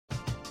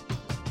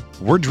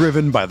We're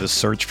driven by the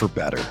search for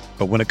better.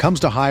 But when it comes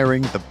to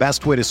hiring, the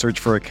best way to search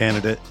for a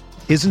candidate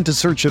isn't to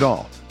search at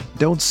all.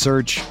 Don't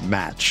search,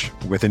 match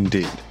with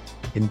Indeed.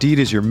 Indeed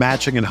is your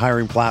matching and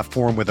hiring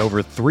platform with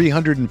over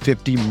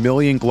 350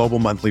 million global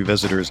monthly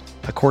visitors,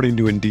 according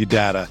to Indeed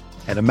data,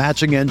 and a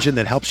matching engine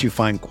that helps you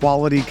find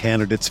quality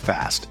candidates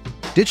fast.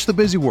 Ditch the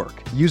busy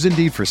work. Use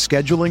Indeed for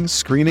scheduling,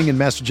 screening, and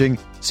messaging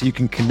so you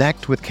can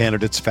connect with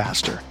candidates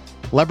faster.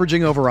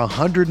 Leveraging over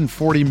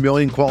 140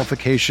 million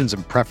qualifications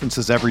and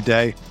preferences every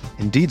day,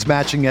 Indeed's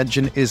matching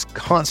engine is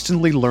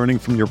constantly learning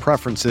from your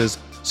preferences,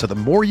 so the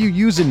more you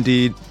use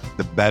Indeed,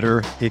 the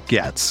better it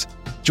gets.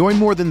 Join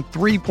more than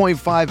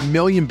 3.5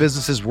 million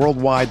businesses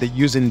worldwide that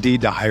use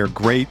Indeed to hire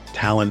great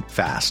talent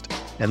fast.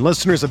 And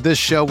listeners of this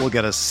show will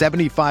get a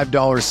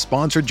 $75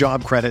 sponsored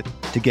job credit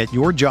to get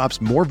your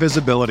jobs more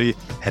visibility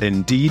at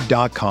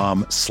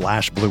Indeed.com/Blue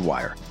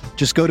Wire.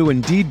 Just go to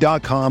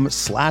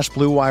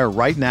Indeed.com/Blue Wire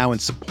right now and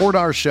support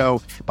our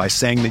show by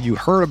saying that you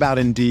heard about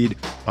Indeed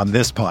on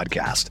this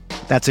podcast.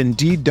 That's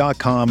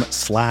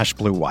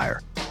Indeed.com/Blue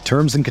Wire.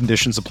 Terms and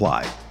conditions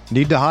apply.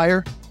 Need to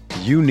hire?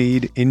 You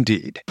need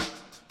Indeed.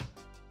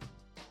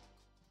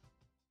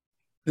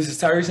 This is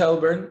Theis,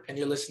 and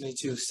you're listening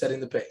to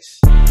Setting the Pace.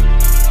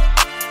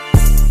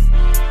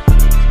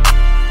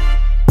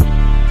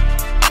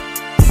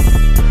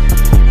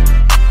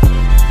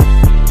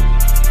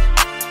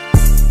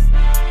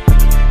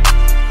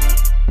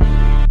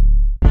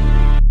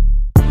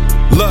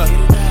 Look,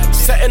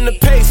 setting the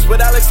pace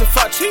with Alex and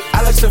Fauci.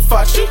 Alex and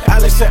Fauci.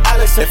 Alex and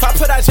Alex. If I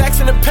put our jacks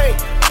in the paint,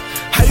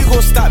 how you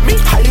gonna stop me?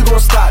 How you gonna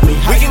stop me?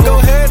 We can go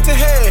head to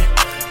head.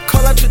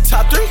 Call out your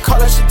top three. Call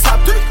out your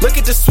top three. Look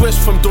at the switch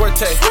from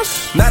Duarte.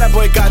 Now that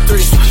boy got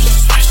three.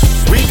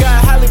 We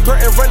got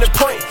Halliburton running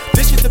point.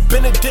 This is the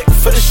Benedict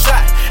for the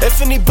shot.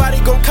 If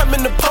anybody gon' come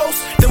in the post,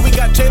 then we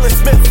got Jalen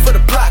Smith for the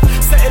block.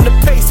 Setting the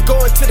pace,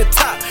 going to the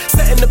top.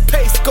 Setting the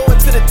pace, going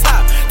to the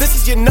top. This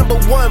is your number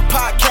one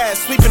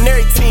podcast. Sweeping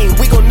every team.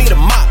 We gon' need a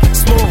mop.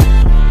 Smooth.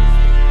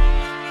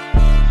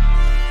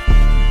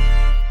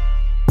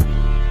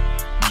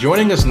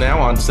 Joining us now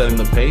on Setting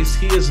the Pace,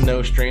 he is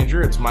no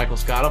stranger. It's Michael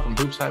Scotto from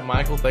Hoops. Hi,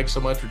 Michael. Thanks so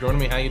much for joining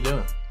me. How you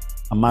doing?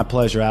 My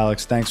pleasure,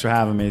 Alex. Thanks for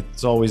having me.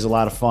 It's always a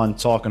lot of fun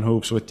talking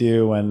hoops with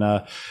you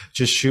and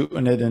just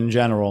shooting it in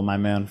general, my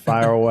man.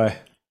 Fire away.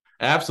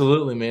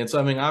 Absolutely, man. So,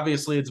 I mean,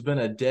 obviously it's been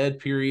a dead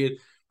period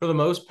for the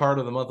most part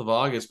of the month of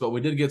August, but we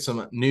did get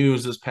some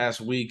news this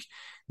past week.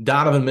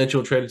 Donovan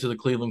Mitchell traded to the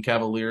Cleveland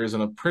Cavaliers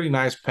and a pretty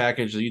nice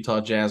package the Utah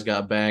Jazz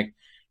got back.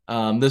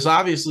 This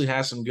obviously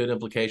has some good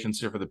implications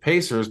here for the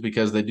Pacers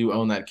because they do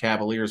own that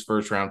Cavaliers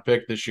first-round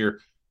pick this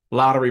year,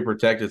 lottery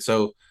protected.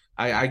 So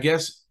I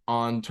guess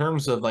on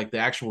terms of like the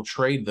actual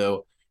trade,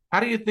 though,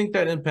 how do you think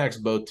that impacts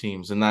both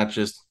teams and not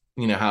just,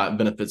 how it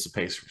benefits the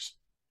Pacers?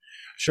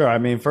 Sure. I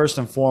mean, first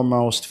and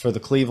foremost, for the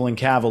Cleveland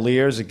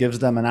Cavaliers, it gives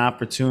them an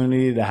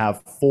opportunity to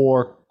have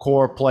 4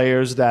 core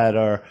players that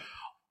are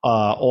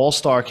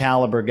all-star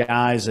caliber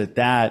guys at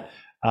that.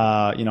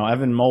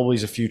 Evan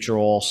Mobley's a future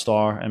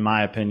all-star, in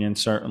my opinion,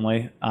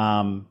 certainly.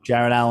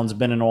 Jared Allen's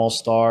been an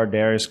all-star,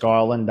 Darius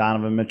Garland,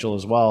 Donovan Mitchell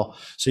as well.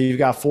 So you've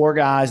got 4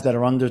 guys that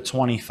are under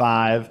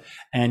 25,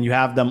 and you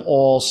have them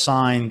all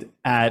signed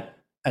at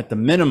the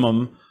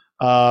minimum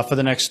for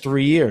the next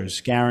 3 years,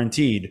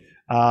 guaranteed.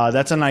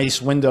 That's a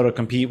nice window to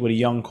compete with a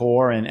young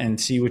core and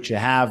see what you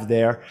have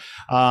there.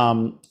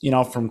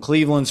 From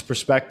Cleveland's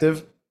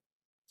perspective,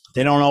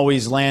 they don't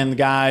always land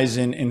guys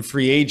in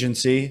free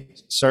agency,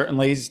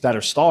 certainly, that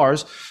are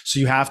stars.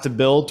 So you have to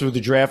build through the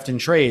draft and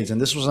trades.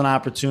 And this was an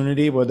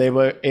opportunity where they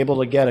were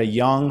able to get a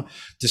young,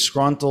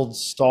 disgruntled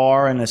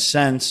star in a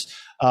sense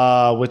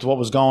with what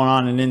was going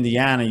on in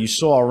Indiana. You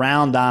saw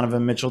around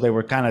Donovan Mitchell, they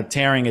were kind of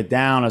tearing it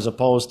down as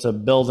opposed to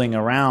building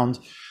around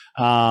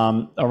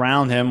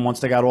him once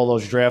they got all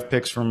those draft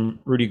picks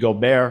from Rudy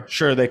Gobert.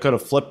 Sure, they could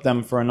have flipped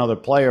them for another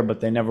player, but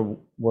they never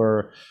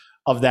were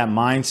of that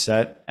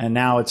mindset, and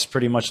now it's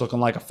pretty much looking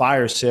like a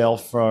fire sale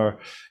for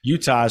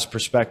Utah's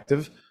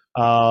perspective,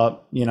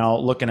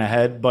 looking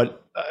ahead.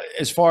 But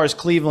as far as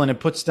Cleveland,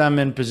 it puts them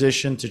in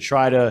position to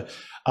try to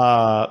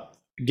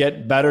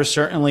get better,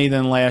 certainly,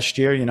 than last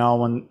year,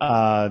 when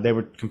they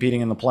were competing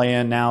in the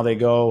play-in. Now they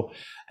go,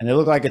 and they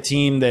look like a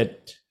team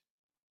that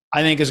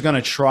I think is going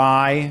to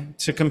try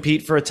to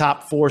compete for a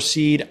top 4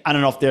 seed. I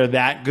don't know if they're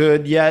that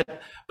good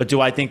yet, but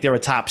do I think they're a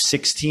top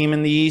 6 team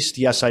in the East?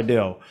 Yes, I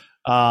do.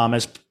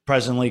 As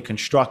presently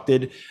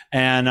constructed,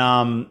 and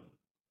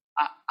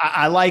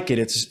I like it.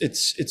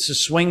 It's a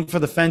swing for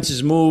the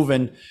fences move,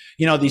 and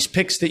these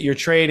picks that you're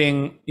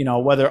trading,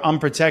 whether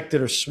unprotected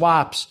or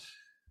swaps,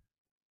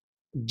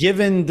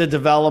 given the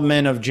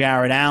development of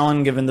Jared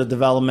Allen, given the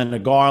development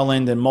of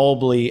Garland and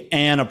Mobley,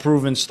 and a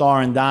proven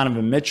star in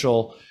Donovan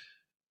Mitchell,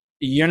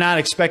 you're not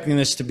expecting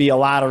this to be a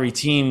lottery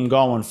team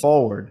going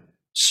forward.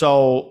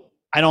 So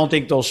I don't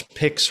think those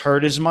picks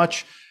hurt as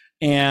much,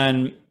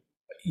 and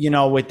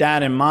with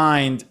that in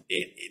mind,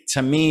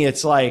 to me,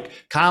 it's like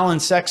Colin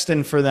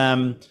Sexton for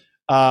them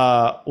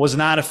was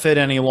not a fit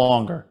any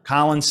longer.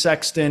 Colin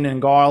Sexton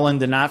and Garland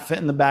did not fit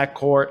in the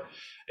backcourt.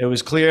 It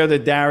was clear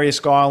that Darius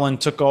Garland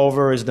took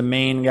over as the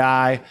main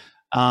guy.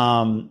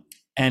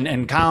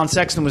 And Colin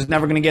Sexton was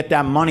never going to get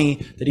that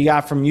money that he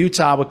got from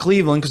Utah with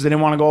Cleveland because they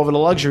didn't want to go over the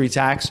luxury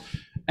tax.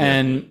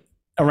 And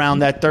around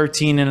that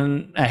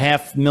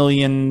 $13.5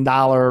 million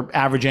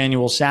average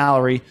annual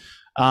salary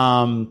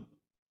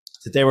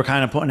that they were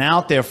kind of putting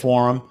out there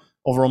for him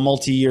over a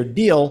multi-year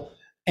deal.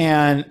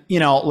 And,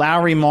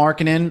 Lauri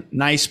Markkanen,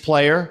 nice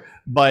player,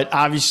 but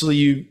obviously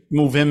you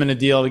move him in a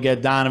deal to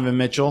get Donovan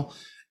Mitchell.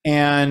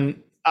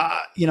 And,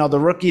 the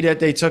rookie that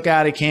they took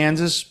out of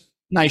Kansas,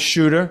 nice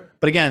shooter.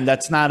 But again,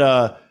 that's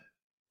not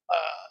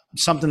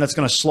something that's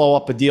going to slow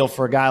up a deal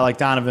for a guy like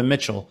Donovan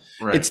Mitchell.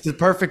 Right. It's the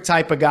perfect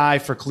type of guy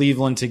for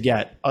Cleveland to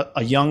get,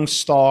 a young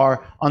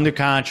star under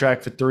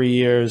contract for 3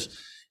 years.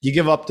 You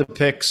give up the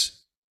picks.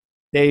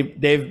 They've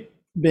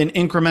been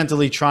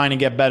incrementally trying to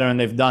get better, and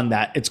they've done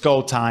that. It's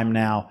go time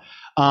now.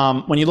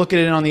 When you look at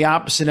it on the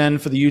opposite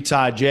end for the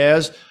Utah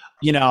Jazz,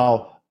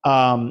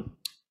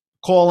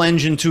 call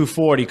engine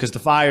 240 because the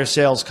fire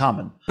sale's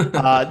coming.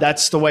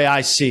 That's the way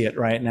I see it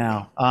right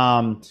now.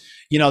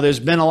 There's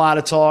been a lot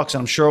of talks,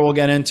 and I'm sure we'll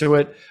get into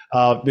it.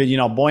 But,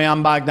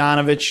 Bojan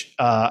Bogdanovic,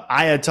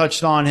 I had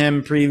touched on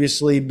him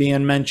previously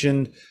being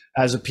mentioned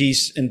as a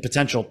piece in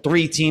potential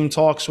 3-team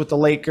talks with the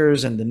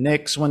Lakers and the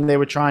Knicks when they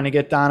were trying to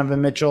get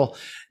Donovan Mitchell.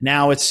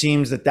 Now it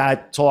seems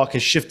that talk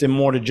has shifted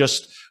more to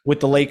just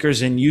with the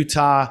Lakers in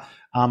Utah.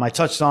 I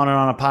touched on it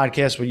on a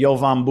podcast with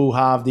Jovan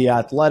Buha of The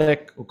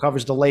Athletic, who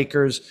covers the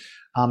Lakers,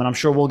 and I'm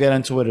sure we'll get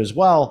into it as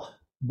well.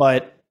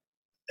 But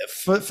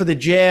for the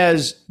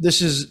Jazz,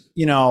 this is,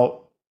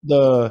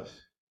 the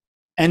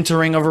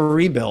entering of a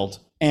rebuild.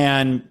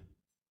 And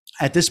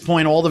at this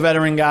point, all the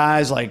veteran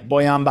guys like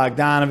Bojan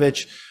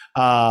Bogdanovic,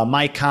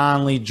 Mike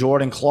Conley,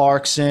 Jordan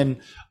Clarkson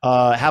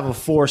have a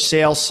for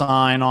sale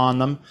sign on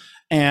them.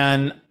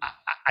 And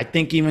I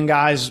think even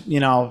guys,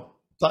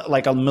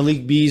 like a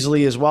Malik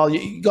Beasley as well,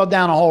 you go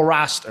down a whole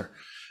roster.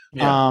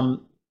 Yeah.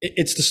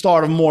 It's the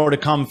start of more to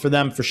come for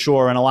them for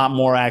sure, and a lot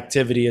more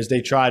activity as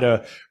they try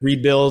to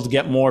rebuild,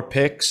 get more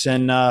picks,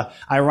 and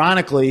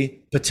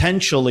ironically,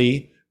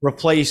 potentially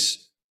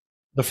replace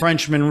the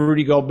Frenchman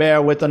Rudy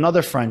Gobert with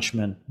another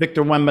Frenchman,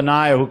 Victor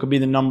Wembanyama, who could be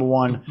the number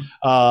one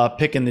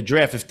pick in the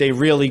draft if they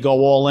really go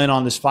all in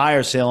on this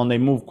fire sale and they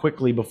move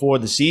quickly before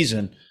the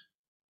season.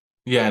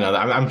 Yeah, no,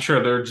 I'm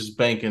sure they're just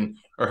banking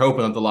or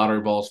hoping that the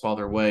lottery balls fall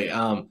their way.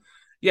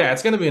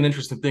 It's going to be an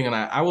interesting thing. And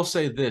I will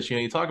say this,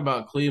 you talk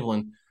about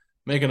Cleveland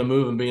making a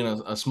move and being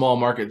a small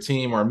market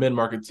team or a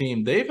mid-market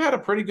team. They've had a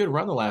pretty good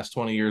run the last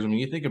 20 years. I mean,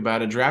 you think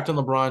about it, drafting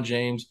LeBron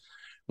James,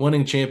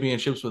 winning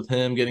championships with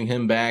him, getting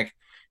him back,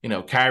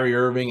 Kyrie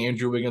Irving,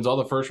 Andrew Wiggins, all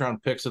the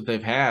first-round picks that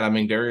they've had. I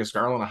mean, Darius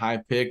Garland, a high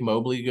pick,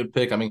 Mobley, a good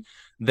pick. I mean,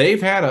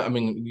 they've had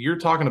you're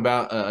talking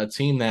about a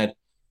team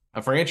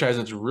a franchise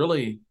that's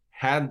really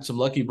had some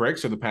lucky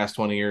breaks for the past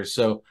 20 years.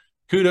 So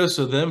kudos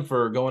to them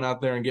for going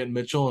out there and getting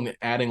Mitchell and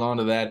adding on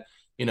to that,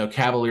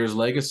 Cavaliers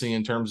legacy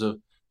in terms of,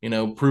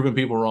 proving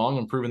people wrong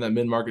and proving that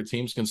mid-market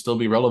teams can still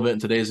be relevant in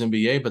today's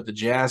NBA. But the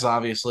Jazz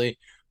obviously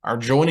are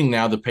joining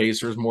now the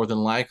Pacers more than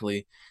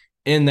likely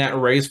in that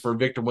race for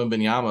Victor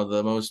Wembanyama,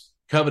 the most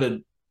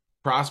coveted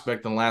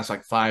prospect in the last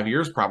 5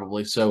 years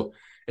probably. So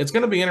it's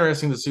going to be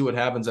interesting to see what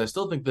happens. I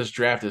still think this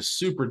draft is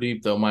super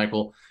deep though,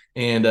 Michael.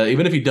 And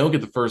even if you don't get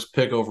the first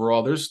pick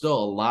overall, there's still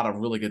a lot of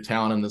really good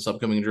talent in this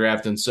upcoming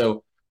draft. And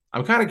so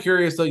I'm kind of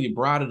curious though, you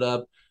brought it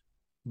up,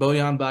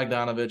 Bojan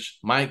Bogdanovic,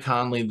 Mike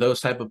Conley,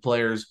 those type of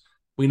players.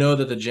 We know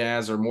that the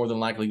Jazz are more than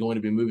likely going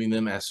to be moving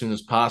them as soon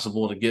as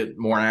possible to get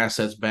more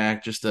assets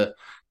back just to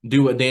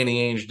do what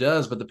Danny Ainge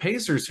does. But the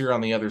Pacers here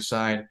on the other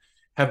side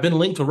have been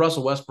linked to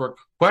Russell Westbrook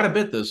quite a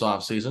bit this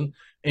offseason.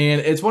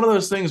 And it's one of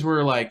those things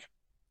where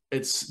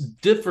it's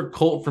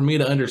difficult for me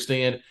to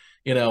understand,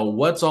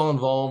 what's all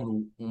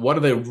involved. What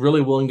are they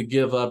really willing to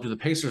give up? Do the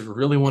Pacers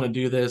really want to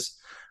do this?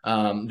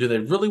 Do they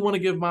really want to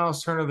give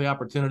Myles Turner the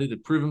opportunity to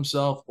prove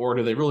himself, or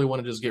do they really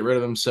want to just get rid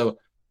of him? So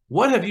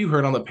what have you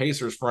heard on the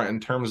Pacers front in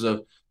terms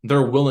of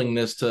their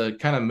willingness to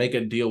kind of make a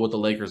deal with the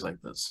Lakers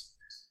like this?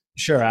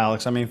 Sure,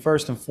 Alex. I mean,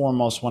 first and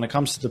foremost, when it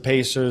comes to the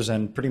Pacers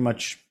and pretty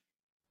much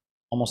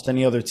almost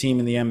any other team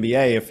in the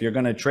NBA, if you're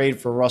going to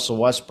trade for Russell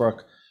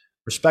Westbrook,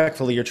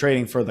 respectfully, you're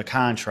trading for the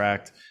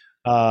contract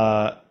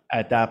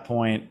at that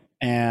point.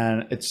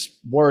 And it's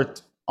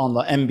worth on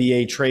the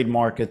NBA trade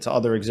market to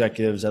other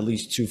executives at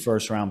least 2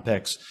 first-round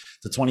picks,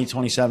 the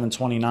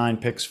 2027-29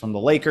 picks from the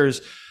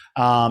Lakers.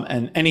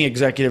 And any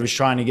executive is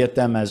trying to get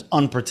them as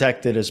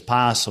unprotected as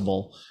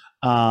possible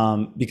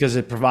because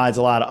it provides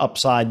a lot of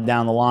upside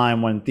down the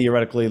line when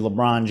theoretically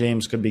LeBron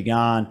James could be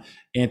gone,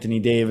 Anthony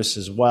Davis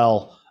as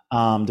well,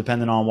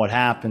 depending on what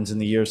happens in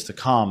the years to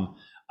come.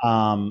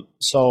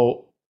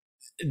 So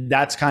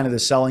that's kind of the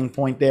selling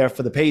point there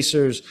for the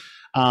Pacers.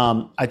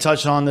 I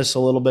touched on this a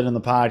little bit in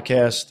the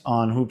podcast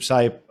on Hoops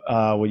Hype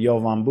with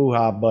Jovan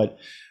Buha, but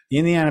the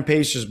Indiana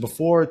Pacers,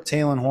 before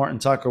Talen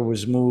Horton-Tucker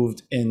was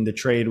moved in the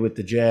trade with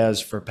the Jazz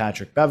for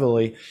Patrick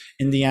Beverley,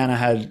 Indiana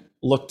had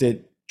looked at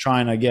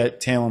trying to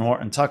get Taylor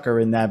Horton-Tucker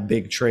in that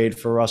big trade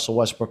for Russell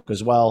Westbrook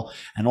as well,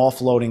 and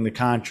offloading the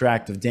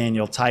contract of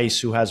Daniel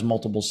Theis, who has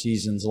multiple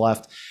seasons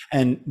left.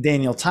 And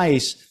Daniel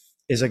Theis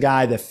is a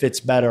guy that fits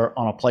better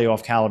on a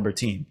playoff caliber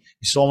team.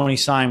 You saw when he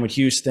signed with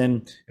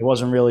Houston, it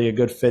wasn't really a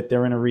good fit.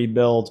 They're in a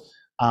rebuild.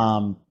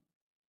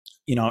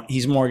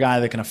 He's more a guy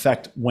that can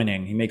affect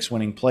winning. He makes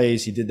winning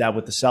plays. He did that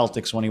with the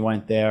Celtics when he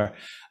went there.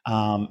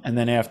 And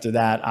then after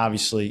that,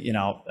 obviously,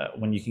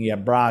 when you can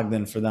get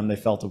Brogdon for them, they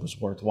felt it was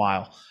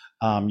worthwhile.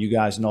 You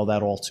guys know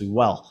that all too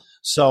well.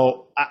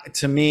 So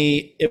to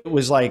me, it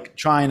was like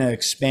trying to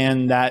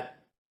expand that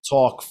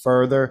talk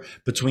further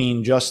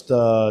between just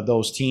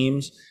those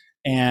teams.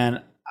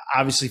 And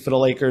obviously for the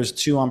Lakers,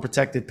 2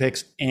 unprotected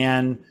picks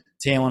and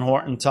Taylor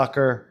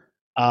Horton-Tucker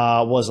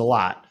was a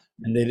lot.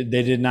 And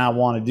they did not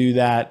want to do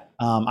that.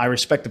 I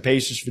respect the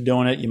Pacers for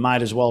doing it. You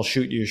might as well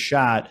shoot your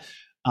shot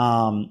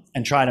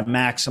and try to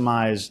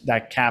maximize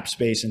that cap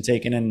space and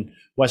taking in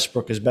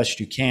Westbrook as best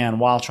you can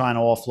while trying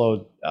to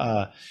offload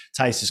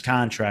Theis's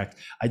contract.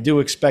 I do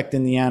expect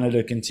Indiana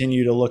to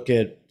continue to look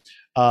at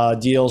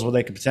deals where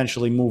they could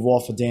potentially move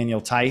off of Daniel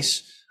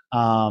Theis.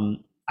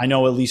 I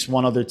know at least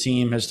one other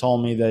team has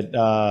told me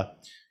that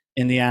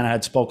Indiana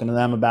had spoken to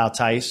them about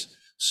Theis.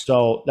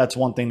 So that's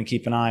one thing to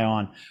keep an eye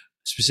on.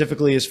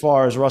 Specifically, as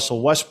far as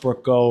Russell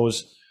Westbrook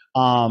goes,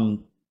 I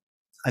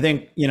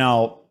think,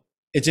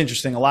 it's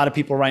interesting. A lot of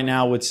people right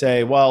now would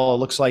say, well, it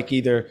looks like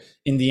either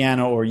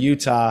Indiana or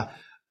Utah.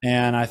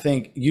 And I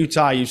think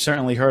Utah, you've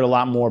certainly heard a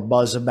lot more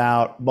buzz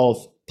about,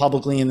 both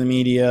publicly in the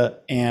media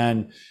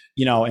and,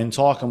 in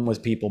talking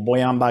with people.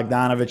 Bojan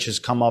Bogdanovic has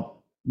come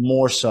up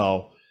more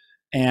so.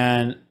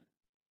 And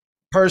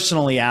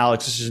personally,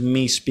 Alex, this is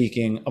me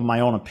speaking of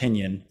my own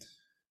opinion,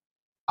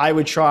 I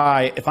would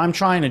try, if I'm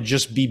trying to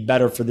just be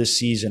better for this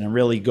season and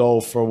really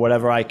go for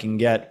whatever I can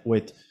get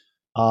with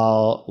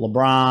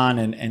LeBron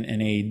and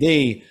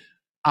AD,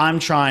 I'm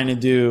trying to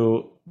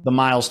do the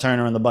Myles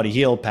Turner and the Buddy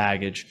Hield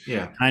package.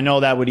 Yeah, I know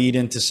that would eat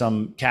into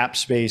some cap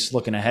space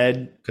looking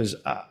ahead because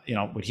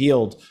with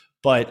Hield,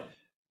 but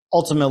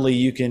ultimately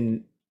you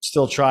can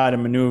still try to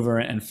maneuver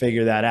and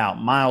figure that out.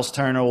 Myles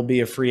Turner will be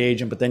a free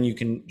agent, but then you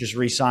can just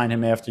re-sign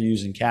him after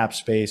using cap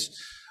space.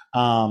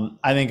 I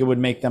think it would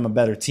make them a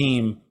better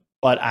team.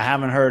 But I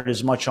haven't heard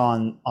as much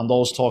on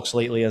those talks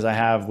lately as I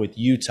have with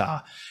Utah.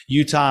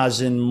 Utah's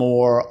in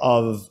more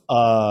of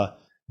a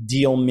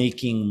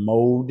deal-making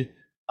mode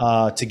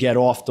to get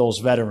off those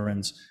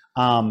veterans.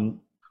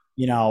 I'm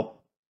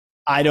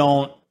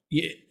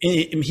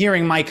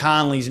hearing Mike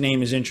Conley's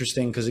name is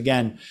interesting because,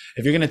 again,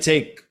 if you're going to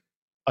take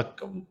a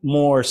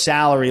more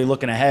salary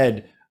looking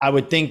ahead, I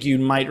would think you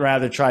might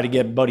rather try to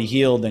get Buddy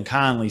Hield than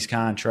Conley's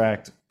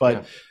contract.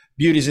 But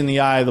beauty's in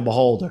the eye of the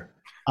beholder.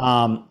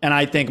 And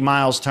I think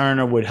Myles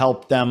Turner would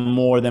help them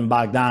more than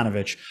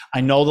Bogdanovic.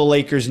 I know the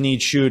Lakers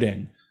need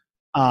shooting.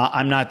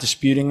 I'm not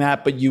disputing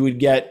that, but you would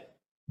get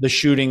the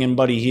shooting in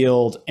Buddy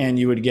Hield, and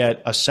you would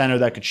get a center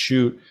that could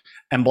shoot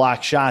and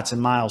block shots in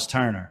Myles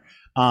Turner.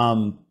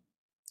 So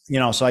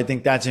I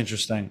think that's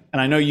interesting.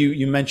 And I know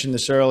you mentioned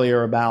this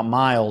earlier about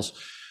Myles,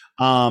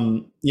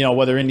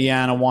 whether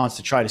Indiana wants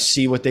to try to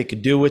see what they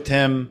could do with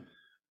him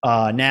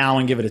now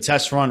and give it a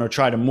test run or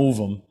try to move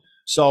him.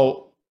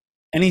 So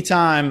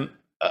anytime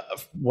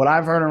what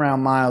I've heard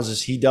around Myles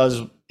is he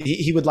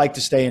would like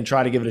to stay and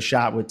try to give it a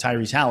shot with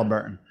Tyrese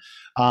Halliburton,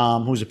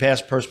 who's a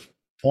pass first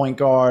point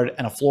guard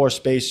and a floor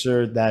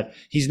spacer that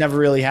he's never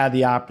really had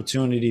the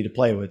opportunity to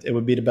play with. It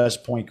would be the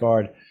best point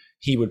guard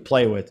he would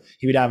play with.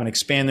 He would have an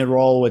expanded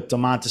role with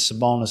Domantas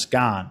Sabonis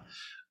gone.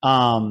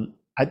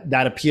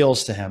 That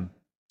appeals to him.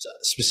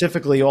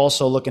 Specifically,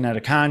 also looking at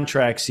a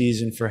contract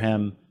season for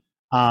him,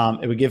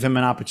 it would give him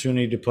an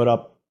opportunity to put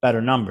up better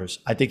numbers.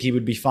 I think he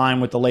would be fine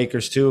with the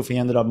Lakers too if he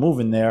ended up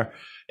moving there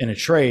in a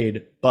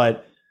trade.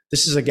 But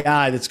this is a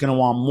guy that's going to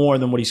want more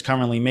than what he's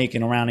currently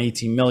making, around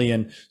 $18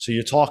 million. So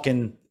you're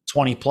talking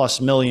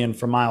 $20+ million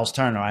for Myles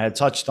Turner. I had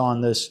touched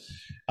on this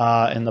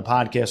in the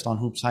podcast on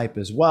Hoops Hype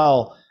as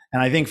well.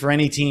 And I think for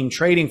any team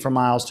trading for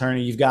Myles Turner,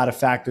 you've got to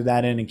factor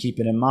that in and keep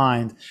it in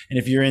mind. And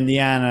if you're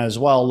Indiana as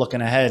well,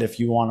 looking ahead if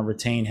you want to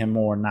retain him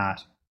or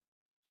not.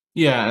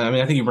 Yeah, I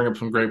mean, I think you bring up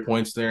some great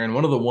points there. And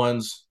one of the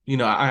ones,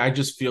 I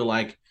just feel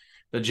like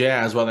the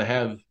Jazz, while they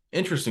have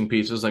interesting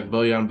pieces like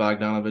Bojan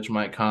Bogdanovic,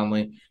 Mike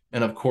Conley,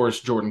 and of course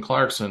Jordan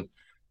Clarkson,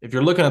 if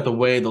you're looking at the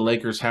way the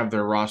Lakers have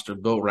their roster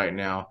built right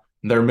now,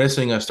 they're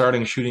missing a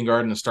starting shooting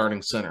guard and a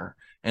starting center.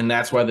 And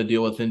that's why the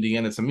deal with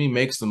Indiana, to me,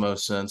 makes the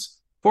most sense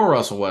for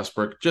Russell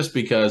Westbrook, just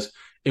because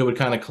it would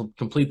kind of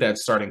complete that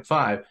starting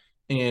five.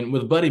 And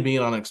with Buddy being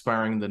on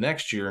expiring the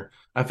next year,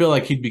 I feel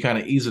like he'd be kind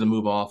of easy to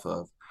move off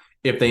of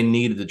if they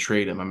needed to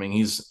trade him. I mean,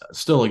 he's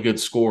still a good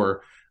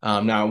scorer.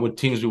 Now, would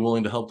teams be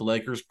willing to help the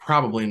Lakers?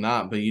 Probably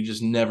not, but you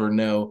just never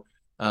know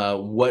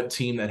what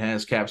team that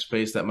has cap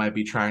space that might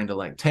be trying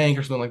to tank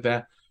or something like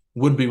that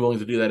would be willing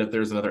to do that if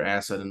there's another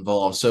asset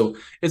involved. So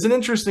it's an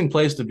interesting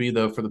place to be,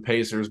 though, for the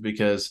Pacers,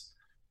 because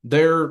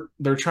they're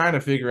trying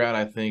to figure out,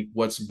 I think,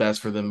 what's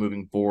best for them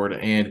moving forward.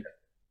 And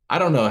I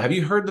don't know. Have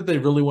you heard that they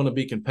really want to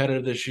be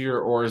competitive this year,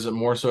 or is it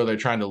more so they're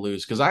trying to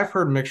lose? Because I've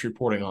heard mixed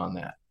reporting on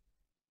that.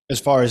 As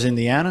far as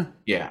Indiana?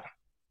 Yeah.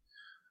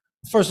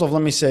 First off,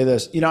 let me say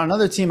this.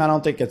 Another team I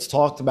don't think gets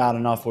talked about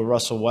enough with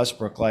Russell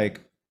Westbrook.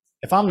 Like,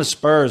 if I'm the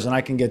Spurs and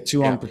I can get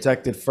two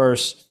unprotected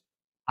firsts,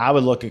 I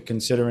would look at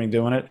considering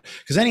doing it.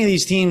 Because any of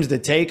these teams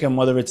that take him,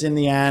 whether it's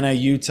Indiana,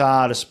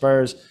 Utah, the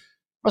Spurs,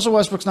 Russell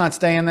Westbrook's not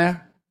staying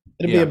there.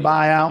 It'll be a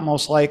buyout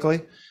most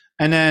likely.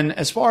 And then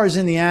as far as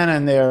Indiana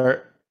and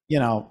their,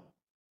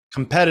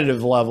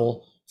 competitive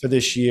level for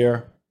this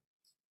year,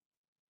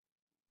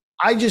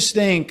 I just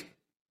think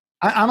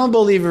I'm a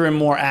believer in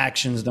more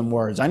actions than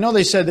words. I know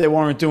they said they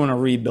weren't doing a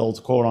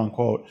rebuild, quote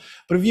unquote,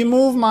 but if you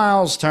move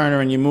Myles Turner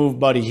and you move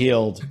Buddy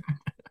Hield,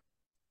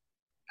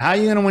 how are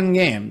you going to win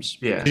games?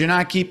 Yeah. Because you're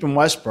not keeping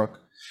Westbrook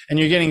and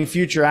you're getting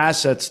future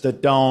assets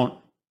that don't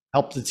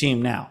help the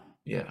team now.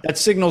 Yeah. That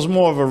signals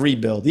more of a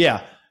rebuild.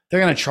 Yeah. They're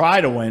going to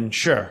try to win.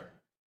 Sure.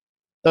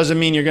 Doesn't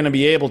mean you're going to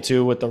be able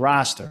to with the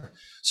roster.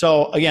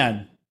 So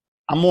again,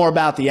 I'm more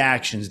about the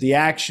actions. The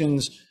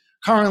actions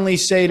currently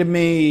say to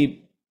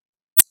me,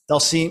 they'll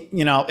see,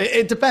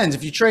 it depends.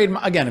 If you trade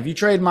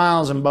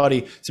Myles and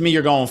Buddy, to me,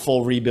 you're going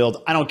full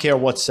rebuild. I don't care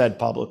what's said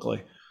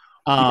publicly.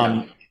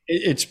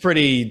 It's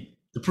pretty,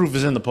 the proof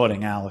is in the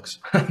pudding, Alex.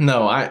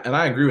 No,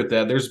 I agree with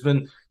that. There's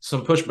been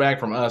some pushback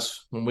from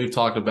us when we've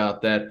talked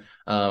about that.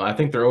 I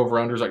think their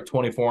over-under is like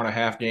 24 and a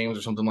half games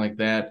or something like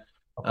that.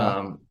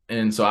 Okay.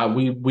 And so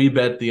we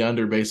bet the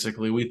under,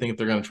 basically. We think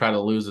they're going to try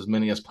to lose as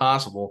many as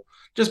possible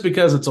just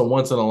because it's a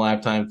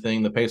once-in-a-lifetime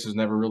thing. The Pacers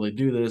never really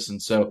do this. And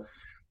so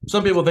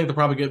some people think they'll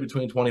probably get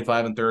between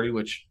 25 and 30,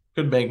 which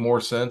could make more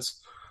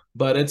sense.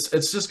 But it's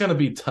just going to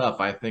be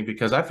tough, I think,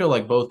 because I feel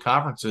like both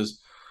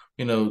conferences,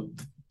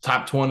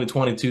 top 20,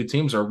 22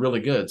 teams are really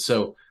good.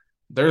 So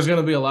there's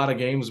going to be a lot of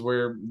games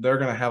where they're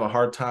going to have a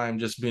hard time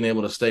just being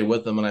able to stay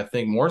with them. And I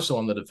think more so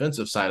on the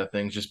defensive side of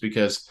things, just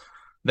because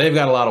they've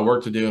got a lot of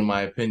work to do, in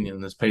my opinion,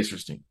 this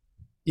Pacers team.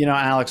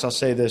 Alex, I'll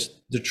say this.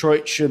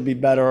 Detroit should be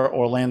better.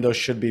 Orlando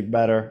should be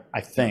better,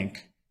 I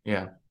think.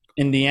 Yeah.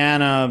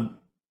 Indiana,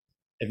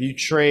 if you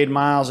trade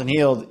Myles and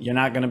Hield, you're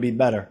not going to be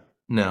better.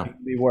 No. You're going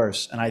to be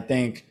worse. And I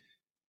think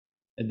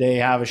they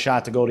have a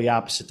shot to go the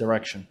opposite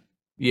direction.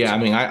 Yeah, I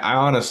mean, I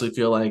honestly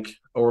feel like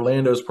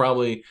Orlando's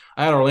probably –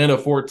 I had Orlando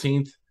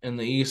 14th in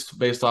the East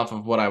based off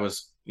of what I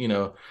was,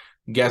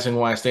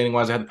 guessing-wise,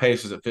 standing-wise. I had the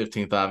Pacers at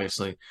 15th,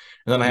 obviously. And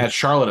then I had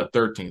Charlotte at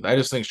 13th. I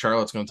just think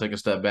Charlotte's going to take a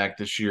step back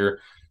this year.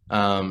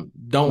 Don't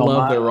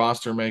love their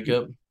roster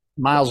makeup.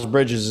 Miles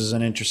Bridges is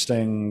an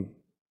interesting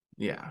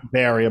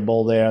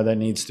variable there that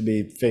needs to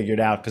be figured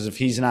out, because if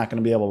he's not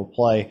going to be able to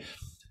play,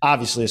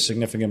 obviously a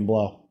significant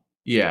blow.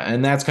 Yeah,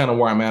 and that's kind of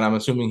where I'm at. I'm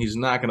assuming he's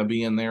not going to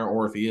be in there,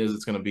 or if he is,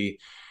 it's going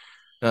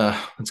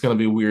to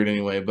be weird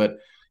anyway. But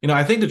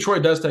I think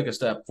Detroit does take a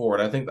step forward.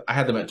 I think I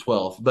had them at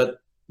 12, but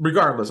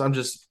regardless, I'm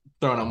just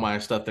throwing out my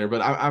stuff there.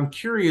 But I'm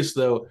curious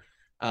though.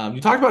 You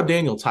talked about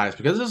Daniel Theis,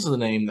 because this is a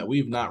name that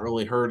we've not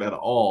really heard at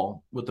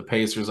all with the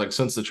Pacers. Like,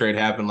 since the trade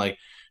happened, like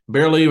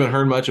barely even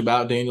heard much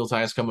about Daniel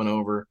Theis coming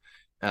over.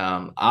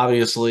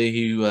 Obviously,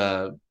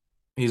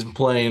 he's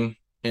playing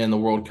in the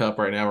World Cup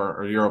right now,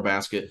 or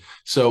Eurobasket.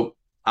 So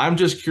I'm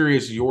just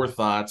curious your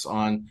thoughts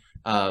on.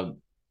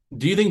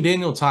 Do you think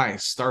Daniel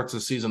Theis starts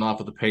the season off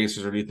with the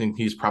Pacers, or do you think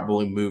he's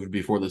probably moved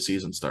before the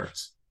season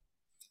starts?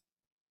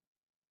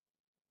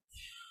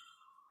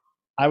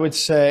 I would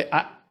say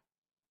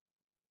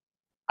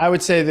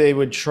they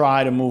would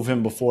try to move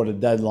him before the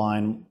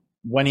deadline.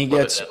 When he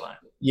gets,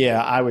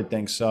 yeah, I would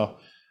think so.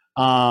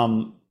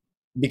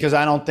 Because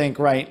I don't think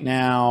right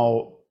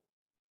now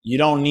you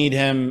don't need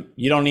him.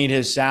 You don't need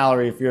his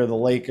salary if you're the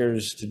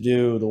Lakers to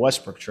do the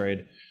Westbrook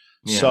trade.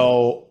 Yeah.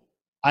 So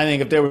I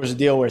think if there was a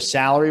deal where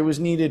salary was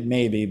needed,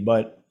 maybe.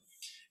 But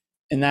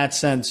in that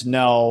sense,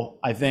 no.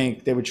 I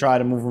think they would try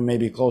to move him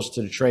maybe close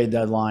to the trade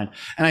deadline.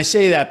 And I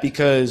say that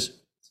because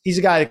he's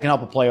a guy that can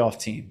help a playoff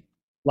team.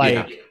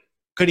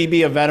 Could he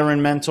be a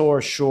veteran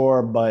mentor?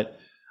 Sure, but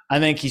I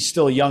think he's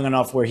still young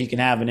enough where he can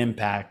have an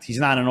impact. He's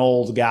not an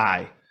old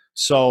guy.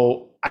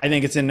 So I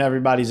think it's in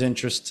everybody's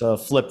interest to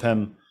flip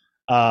him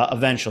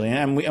eventually.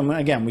 And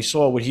we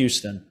saw with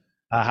Houston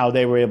how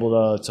they were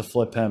able to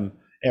flip him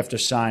after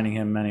signing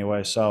him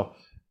anyway. So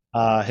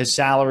his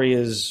salary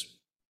is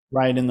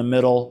right in the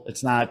middle.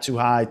 It's not too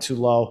high, too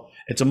low.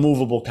 It's a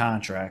movable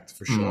contract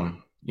for sure.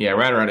 Yeah,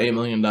 right around $8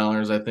 million.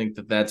 I think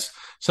that's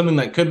something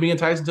that could be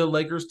enticing to the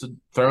Lakers to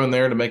throw in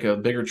there to make a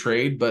bigger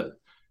trade. But,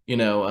 you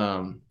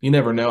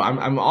never know.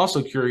 I'm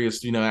also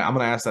curious, I'm going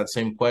to ask that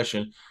same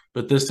question,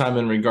 but this time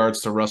in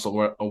regards to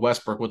Russell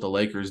Westbrook with the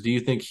Lakers. Do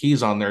you think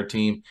he's on their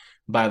team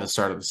by the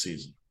start of the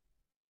season?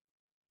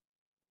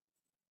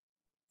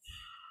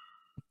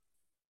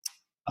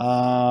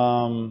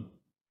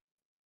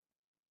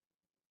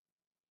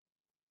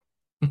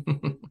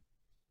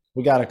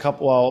 We got a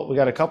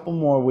couple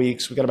more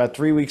weeks. We got about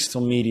 3 weeks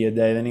till media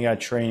day. Then you got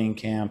training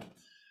camp.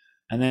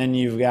 And then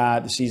you've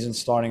got the season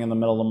starting in the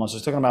middle of the month. So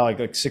it's talking about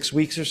like 6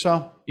 weeks or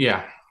so.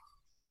 Yeah.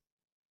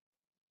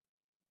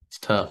 It's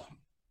tough.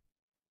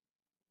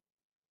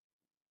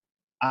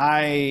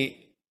 I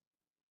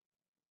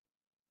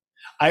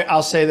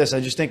I'll say this.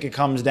 I just think it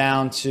comes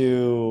down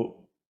to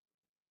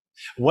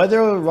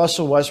whether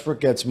Russell Westbrook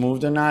gets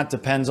moved or not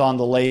depends on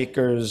the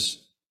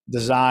Lakers'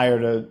 desire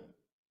to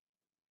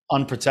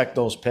unprotect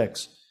those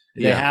picks.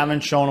 They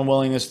haven't shown a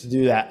willingness to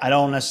do that. I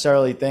don't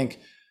necessarily think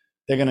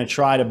they're going to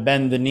try to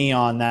bend the knee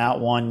on that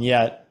one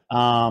yet.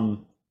 I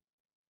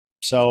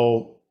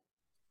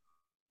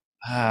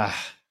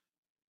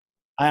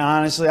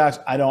honestly,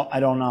 I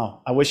don't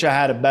know. I wish I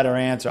had a better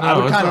answer. No, I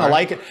would kind of right.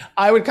 like it.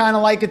 I would kind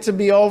of like it to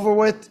be over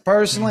with.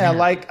 Personally,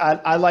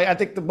 I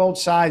think the both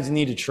sides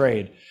need a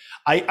trade.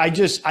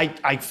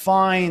 I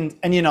find,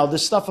 and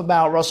this stuff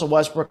about Russell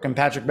Westbrook and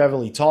Patrick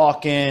Beverley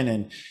talking,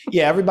 and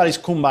everybody's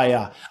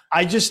kumbaya.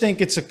 I just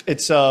think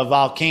it's a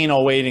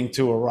volcano waiting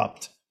to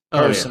erupt.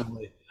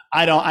 Personally,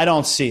 I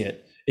don't see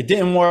it. It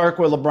didn't work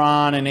with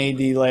LeBron and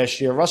AD last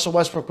year. Russell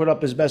Westbrook put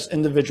up his best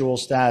individual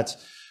stats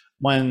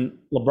when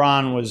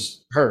LeBron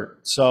was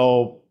hurt.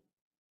 So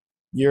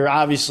you're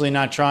obviously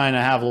not trying to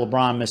have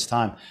LeBron miss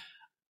time.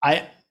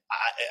 I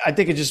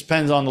think it just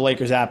depends on the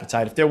Lakers'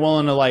 appetite. If they're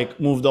willing to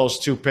move those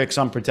 2 picks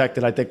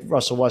unprotected, I think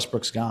Russell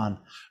Westbrook's gone.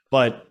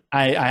 But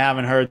I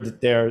haven't heard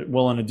that they're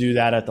willing to do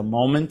that at the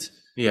moment.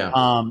 Yeah.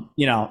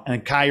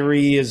 And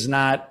Kyrie is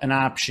not an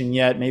option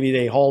yet. Maybe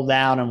they hold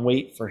out and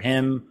wait for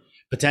him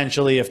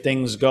potentially if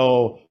things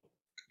go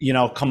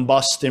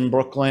combust in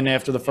Brooklyn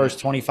after the first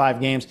 25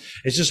 games.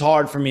 It's just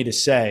hard for me to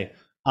say.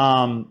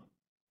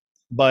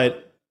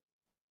 But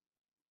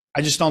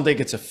I just don't think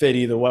it's a fit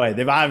either way.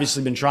 They've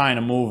obviously been trying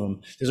to move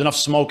him. There's enough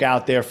smoke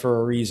out there for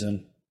a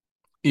reason.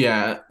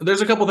 Yeah,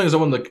 there's a couple things I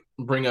wanted to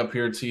bring up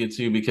here to you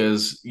too,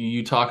 because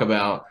you talk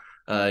about,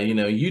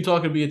 Utah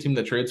could be a team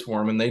that trades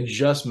for him, and they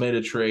just made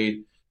a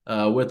trade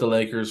with the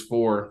Lakers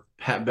for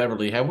Pat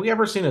Beverley. Have we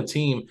ever seen a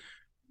team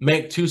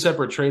make 2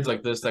 separate trades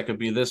like this that could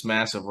be this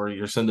massive, where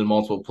you're sending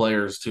multiple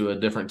players to a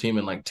different team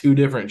in 2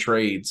 different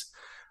trades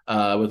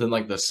within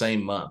the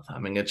same month? I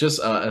mean, it's just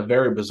a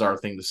very bizarre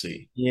thing to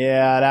see.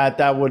 Yeah,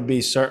 that would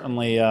be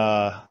certainly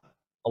a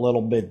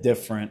little bit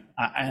different.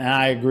 And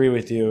I agree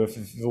with you. If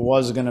it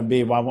was going to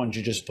be, why wouldn't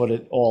you just put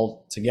it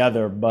all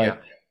together?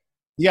 But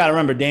you got to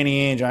remember,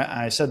 Danny Ainge,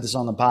 I said this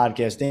on the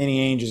podcast,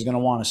 Danny Ainge is going to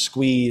want to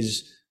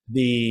squeeze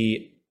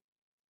the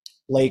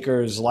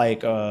Lakers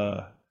like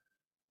a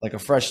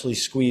freshly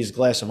squeezed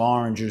glass of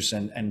orange juice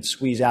and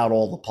squeeze out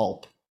all the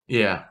pulp.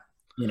 Yeah.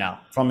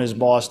 From his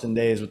Boston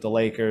days with the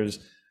Lakers.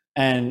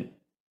 And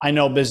I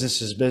know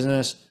business is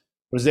business.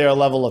 Was there a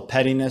level of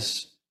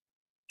pettiness?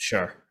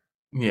 Sure.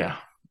 Yeah.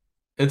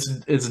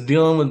 It's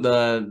dealing with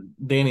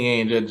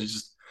Danny Ainge.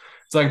 It's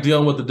like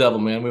dealing with the devil,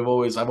 man.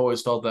 I've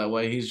always felt that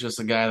way. He's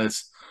just a guy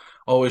that's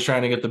always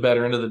trying to get the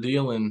better end of the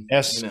deal. And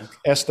ask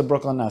the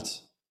Brooklyn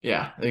Nets.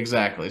 Yeah,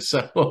 exactly.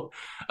 So,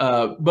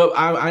 but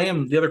I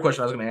am, the other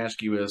question I was going to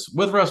ask you is,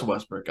 with Russell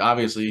Westbrook,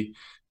 obviously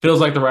feels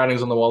like the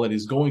writing's on the wall that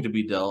he's going to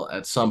be dealt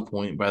at some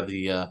point by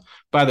the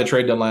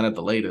trade deadline at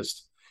the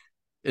latest.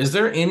 Is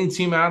there any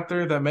team out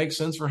there that makes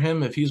sense for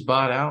him if he's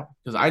bought out?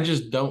 Because I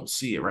just don't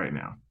see it right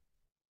now.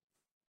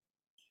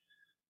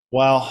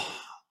 Well,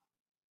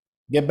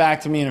 get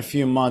back to me in a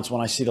few months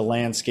when I see the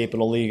landscape of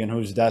the league and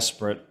who's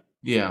desperate.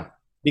 Yeah.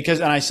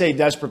 And I say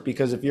desperate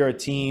because if you're a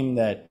team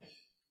that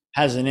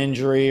has an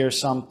injury or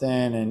something,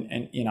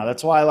 and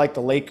that's why I like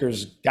the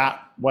Lakers got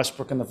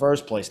Westbrook in the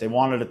first place. They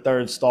wanted a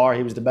 3rd star.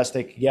 He was the best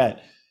they could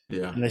get.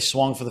 Yeah. And they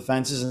swung for the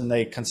fences and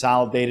they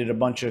consolidated a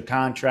bunch of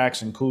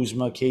contracts and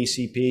Kuzma,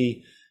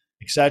 KCP,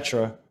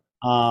 etc.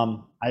 I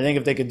think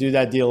if they could do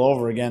that deal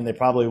over again, they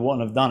probably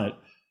wouldn't have done it.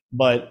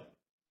 But,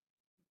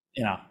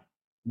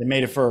 they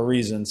made it for a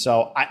reason.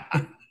 So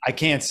I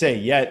can't say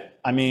yet.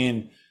 I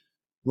mean,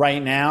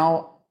 right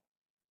now,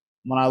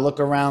 when I look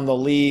around the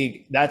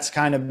league, that's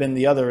kind of been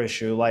the other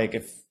issue. Like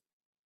if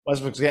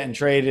Westbrook's getting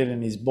traded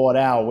and he's bought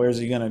out, where's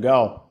he going to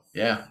go?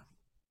 Yeah.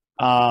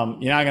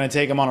 You're not going to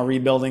take him on a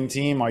rebuilding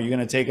team. Are you going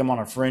to take him on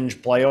a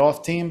fringe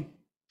playoff team?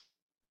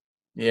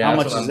 Yeah. How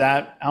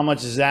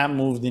much does that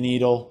move the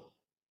needle?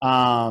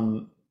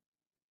 Even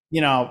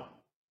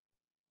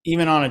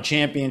on a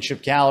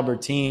championship caliber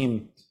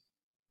team,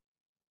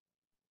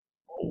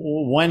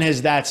 when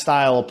has that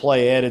style of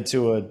play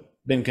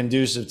been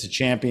conducive to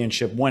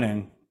championship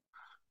winning?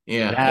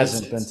 Yeah. It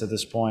hasn't been to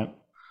this point.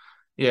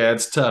 Yeah,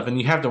 it's tough.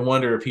 And you have to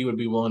wonder if he would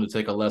be willing to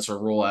take a lesser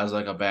role as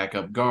a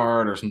backup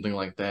guard or something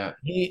like that.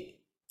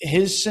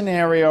 His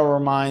scenario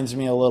reminds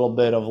me a little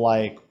bit of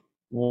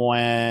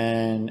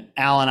when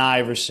Allen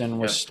Iverson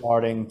was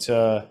starting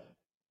to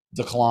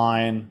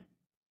decline.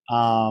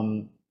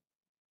 And,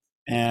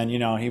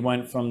 he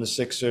went from the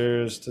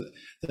Sixers to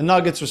the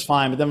Nuggets was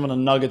fine, but then from the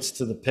Nuggets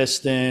to the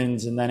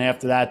Pistons, and then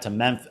after that to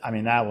Memphis. I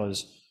mean,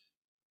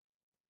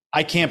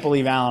 I can't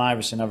believe Allen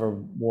Iverson ever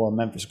wore a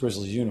Memphis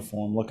Grizzlies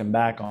uniform looking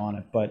back on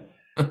it. But,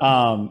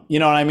 you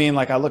know what I mean?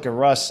 I look at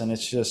Russ and it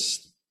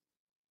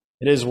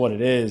is what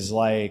it is.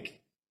 I don't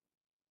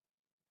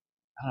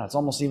know, it's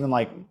almost even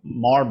like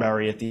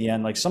Marbury at the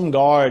end. Some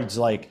guards,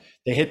 they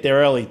hit their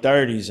early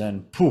 30s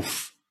and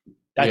poof,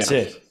 that's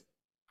it.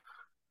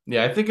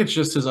 Yeah, I think it's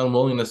just his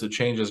unwillingness to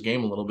change his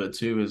game a little bit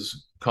too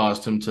has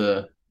caused him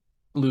to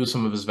lose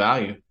some of his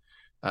value.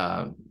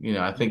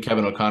 I think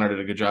Kevin O'Connor did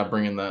a good job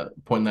pointing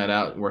that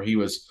out, where he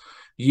was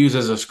used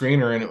as a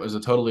screener and it was a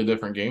totally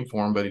different game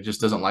for him, but he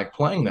just doesn't like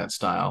playing that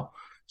style.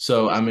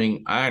 So, I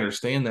mean, I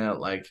understand that,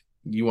 like,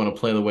 you want to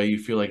play the way you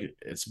feel like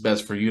it's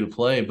best for you to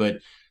play, but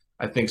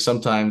I think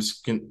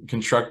sometimes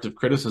constructive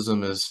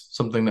criticism is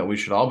something that we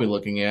should all be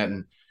looking at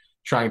and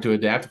trying to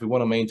adapt if we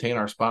want to maintain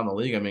our spot in the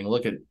league. I mean,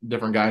 look at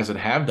different guys that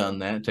have done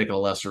that, taken a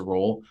lesser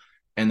role,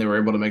 and they were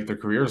able to make their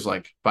careers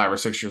like 5 or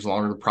 6 years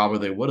longer than probably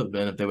they would have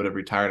been if they would have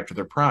retired after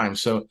their prime.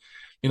 So,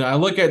 I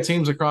look at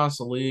teams across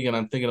the league and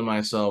I'm thinking to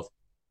myself,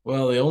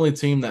 well, the only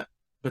team that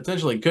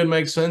potentially could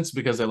make sense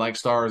because they like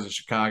stars is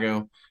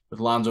Chicago with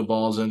Lonzo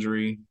Ball's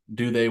injury.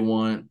 Do they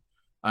want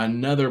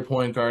another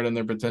point guard in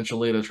there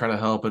potentially to try to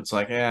help? It's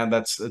like,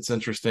 it's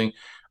interesting.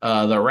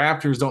 The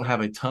Raptors don't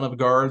have a ton of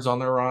guards on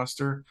their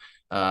roster.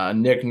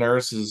 Nick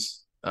Nurse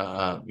is,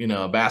 a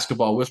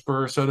basketball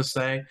whisperer, so to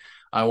say.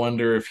 I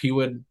wonder if he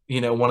would,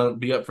 want to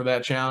be up for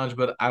that challenge,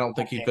 but I don't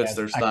think he fits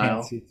their style. I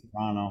can't see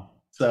Toronto.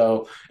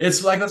 So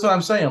it's like, that's what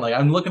I'm saying. Like,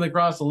 I'm looking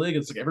across the league.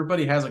 It's like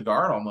everybody has a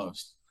guard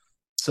almost.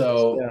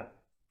 So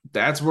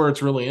that's where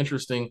it's really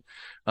interesting.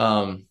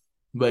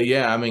 But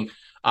yeah, I mean,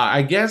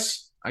 I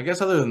guess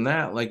other than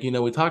that, like,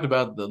 we talked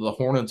about the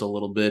Hornets a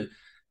little bit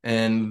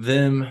and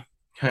them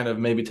kind of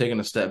maybe taking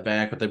a step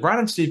back, but they brought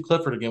in Steve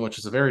Clifford again, which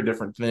is a very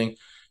different thing.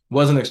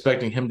 Wasn't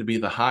expecting him to be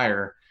the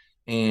hire.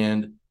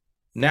 And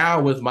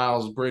now with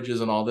Miles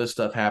Bridges and all this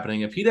stuff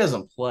happening, if he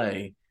doesn't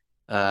play,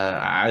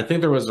 I think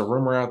there was a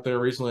rumor out there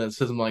recently that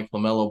says like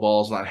LaMelo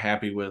Ball's not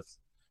happy with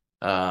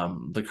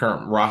the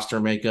current roster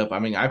makeup. I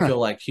mean, I feel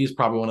like he's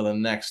probably one of the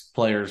next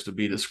players to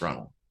be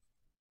disgruntled.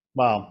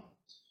 Well,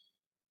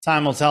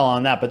 time will tell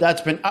on that. But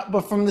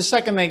but from the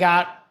second they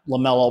got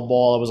LaMelo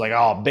Ball, it was like,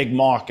 oh, big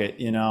market.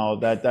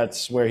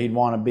 That's where he'd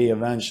want to be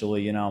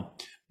eventually.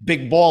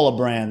 Big baller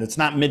brand. It's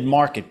not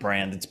mid-market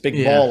brand. It's big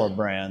baller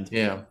brand.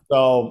 Yeah.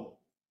 So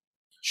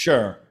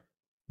sure,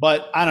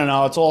 but I don't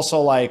know. It's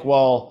also like,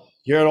 well,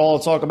 you heard all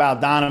the talk about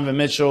Donovan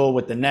Mitchell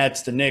with the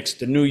Nets, the Knicks,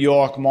 the New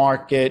York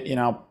market,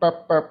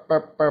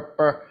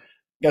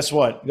 Guess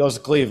what? It goes to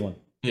Cleveland.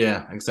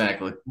 Yeah,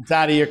 exactly. It's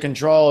out of your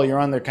control. You're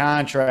under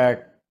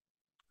contract.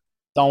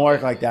 Don't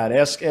work like that.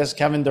 Ask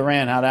Kevin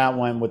Durant how that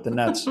went with the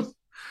Nets.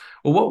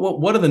 Well,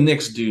 what do the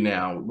Knicks do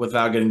now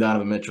without getting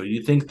Donovan Mitchell?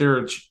 You think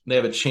they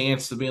have a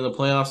chance to be in the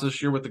playoffs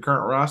this year with the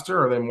current roster,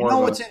 or are they more?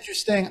 What's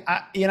interesting?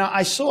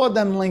 I saw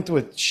them linked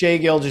with Shai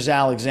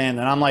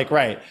Gilgeous-Alexander, and I'm like,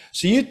 right.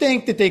 So you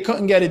think that they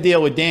couldn't get a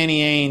deal with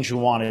Danny Ainge, who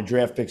wanted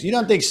draft picks? You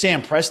don't think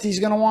Sam Presti's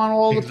going to want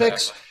all the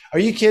picks? Are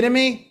you kidding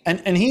me?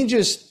 And he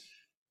just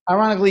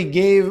ironically he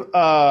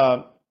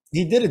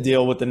did a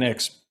deal with the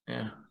Knicks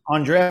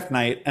on draft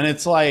night, and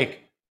it's like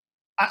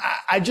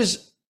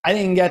I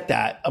didn't get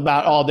that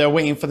about, they're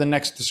waiting for the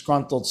next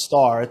disgruntled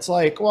star. It's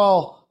like,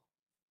 well,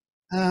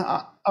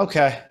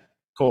 okay,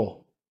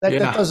 cool.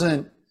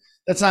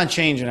 That's not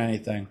changing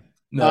anything.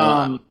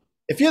 No.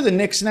 If you're the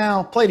Knicks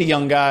now, play the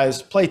young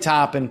guys, play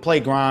Toppin, play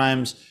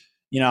Grimes.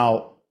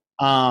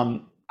 I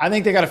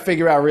think they got to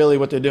figure out really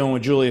what they're doing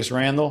with Julius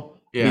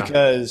Randle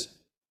because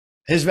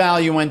his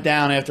value went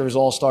down after his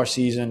All-Star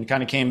season,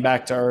 kind of came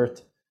back to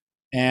earth.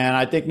 And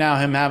I think now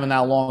him having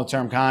that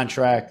long-term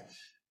contract,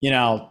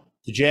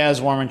 the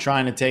Jazz weren't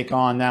trying to take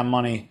on that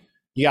money.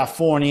 You got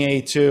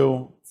Fournier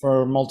too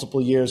for multiple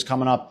years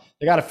coming up.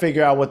 They got to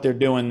figure out what they're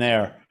doing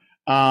there.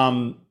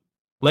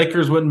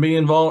 Lakers wouldn't be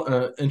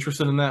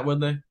interested in that,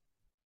 would they?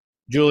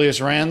 Julius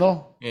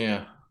Randle?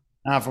 Yeah.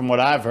 Not from what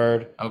I've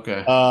heard.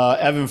 Okay.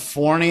 Evan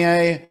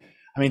Fournier,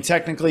 I mean,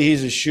 technically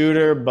he's a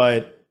shooter,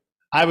 but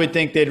I would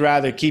think they'd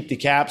rather keep the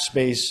cap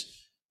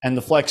space and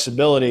the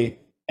flexibility.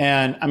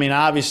 And, I mean,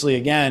 obviously,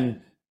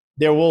 again,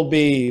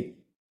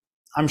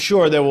 I'm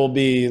sure there will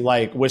be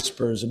like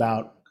whispers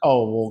about,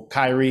 will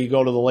Kyrie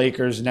go to the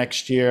Lakers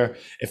next year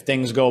if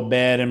things go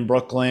bad in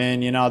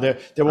Brooklyn?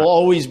 There will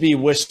always be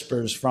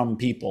whispers from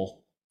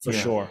people for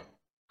sure.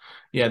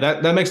 Yeah,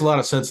 that makes a lot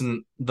of sense.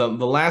 And the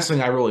last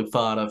thing I really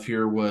thought of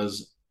here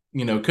was,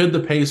 could the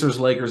Pacers,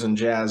 Lakers, and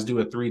Jazz do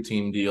a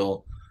 3-team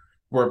deal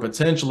where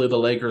potentially the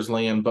Lakers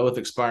land both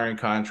expiring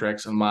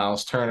contracts in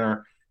Miles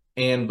Turner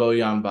and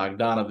Bojan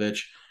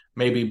Bogdanovic?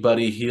 Maybe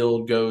Buddy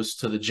Hield goes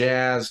to the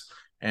Jazz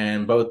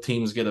and both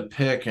teams get a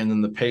pick, and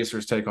then the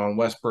Pacers take on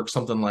Westbrook,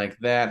 something like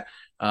that.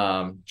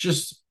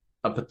 Just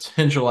a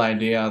potential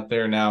idea out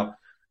there. Now,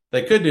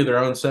 they could do their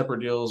own separate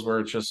deals where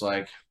it's just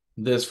like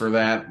this for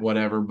that,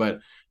 whatever,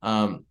 but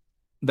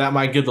that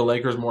might give the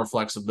Lakers more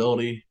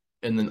flexibility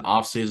in the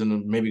offseason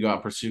and maybe go out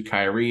and pursue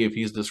Kyrie if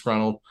he's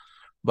disgruntled.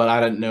 But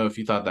I didn't know if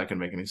you thought that could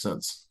make any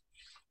sense.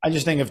 I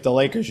just think if the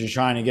Lakers are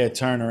trying to get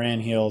Turner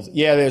and Hield,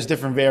 there's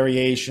different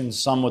variations,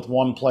 some with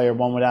one player,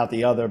 one without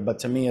the other. But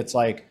to me, it's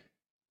like,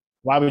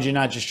 why would you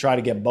not just try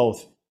to get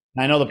both?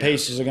 And I know the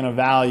Pacers are going to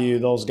value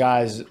those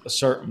guys a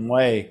certain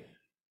way,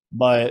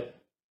 but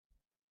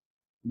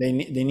they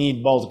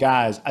need both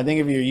guys. I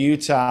think if you're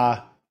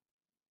Utah,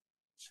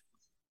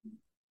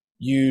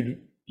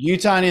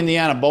 Utah and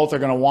Indiana both are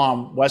going to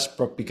want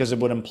Westbrook because it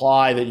would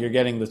imply that you're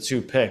getting the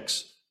 2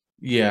 picks.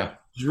 Yeah.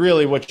 is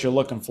really what you're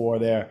looking for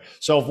there.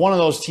 So if one of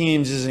those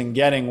teams isn't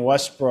getting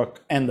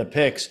Westbrook and the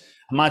picks,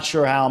 I'm not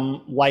sure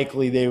how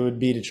likely they would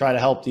be to try to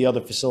help the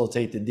other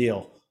facilitate the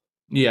deal.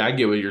 Yeah, I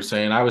get what you're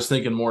saying. I was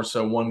thinking more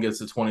so one gets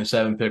the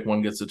 27 pick,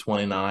 one gets the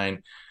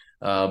 29.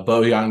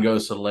 Bojan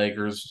goes to the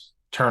Lakers.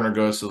 Turner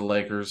goes to the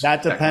Lakers.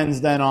 That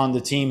depends then on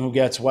the team who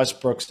gets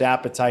Westbrook's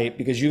appetite,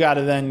 because you got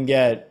to then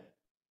get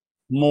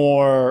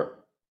more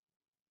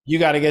 – you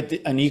got to get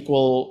an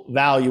equal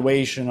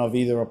valuation of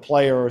either a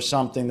player or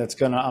something that's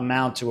going to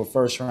amount to a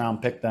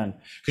first-round pick then.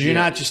 Because you're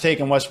not just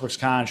taking Westbrook's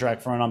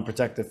contract for an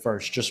unprotected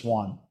first, just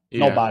one.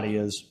 Yeah. Nobody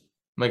is.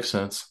 Makes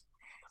sense.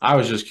 I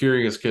was just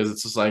curious because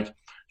it's just like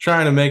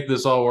trying to make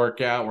this all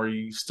work out where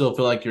you still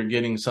feel like you're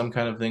getting some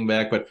kind of thing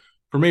back. But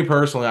for me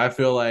personally, I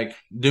feel like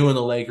doing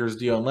the Lakers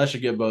deal, unless you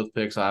get both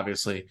picks,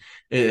 obviously,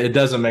 it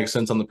doesn't make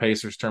sense on the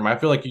Pacers term. I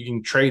feel like you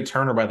can trade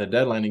Turner by the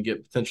deadline and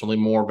get potentially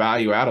more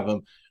value out of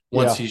him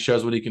once he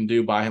shows what he can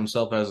do by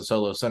himself as a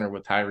solo center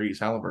with Tyrese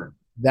Halliburton.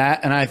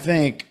 That, and I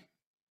think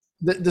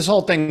this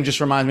whole thing just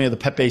reminds me of the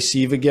Pepe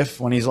Siva gif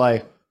when he's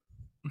like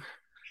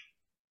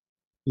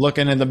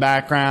looking in the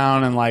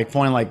background and like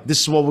pointing like,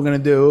 this is what we're going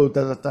to do.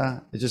 Da, da, da.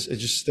 It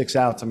just sticks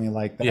out to me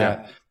like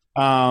that.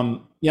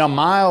 Yeah.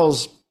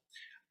 Myles,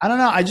 I don't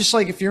know. I just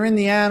like, if you're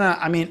Indiana,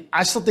 I mean,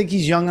 I still think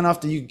he's young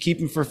enough that you can keep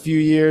him for a few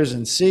years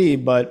and see,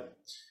 but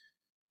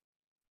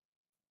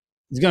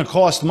it's going to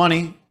cost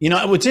money. You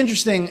know, what's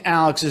interesting,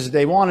 Alex, is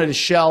they wanted to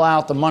shell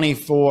out the money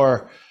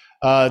for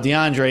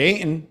DeAndre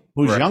Ayton,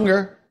 who's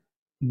younger,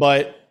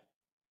 but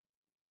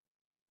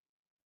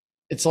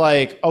it's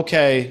like,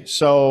 okay,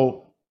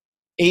 so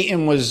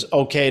Ayton was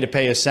okay to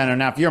pay a center.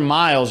 Now, if you're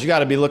Myles, you got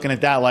to be looking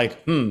at that like,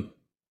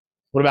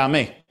 what about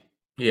me?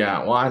 Yeah,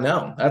 well, I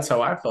know. That's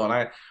how I felt.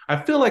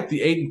 I feel like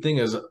the Ayton thing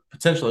is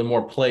potentially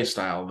more play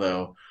style,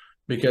 though,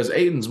 because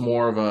Ayton's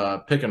more of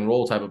a pick and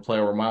roll type of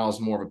player where Myles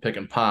is more of a pick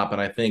and pop.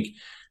 And I think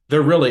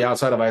they're really,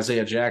 outside of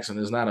Isaiah Jackson,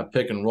 is not a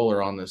pick and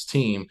roller on this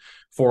team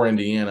for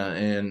Indiana.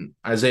 And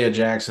Isaiah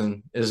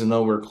Jackson is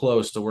nowhere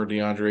close to where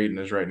DeAndre Ayton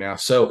is right now.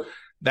 So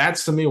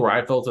that's to me where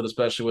I felt it,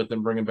 especially with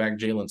them bringing back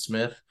Jalen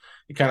Smith.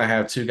 You kind of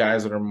have two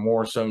guys that are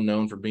more so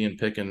known for being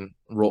pick and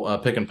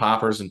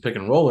poppers and pick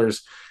and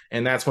rollers.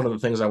 And that's one of the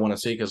things I want to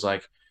see, because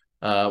like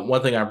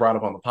one thing I brought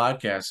up on the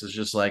podcast is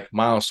just like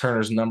Myles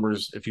Turner's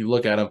numbers. If you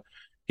look at him,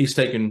 he's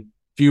taken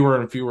fewer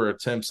and fewer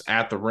attempts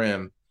at the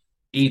rim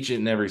each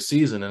and every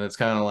season. And it's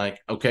kind of like,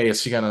 okay,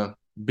 is he going to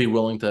be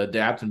willing to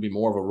adapt and be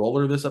more of a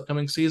roller this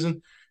upcoming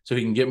season so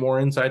he can get more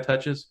inside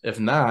touches? If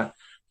not,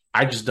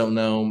 I just don't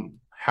know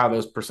how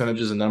those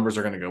percentages and numbers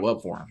are going to go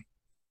up for him.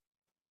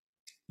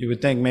 You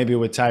would think maybe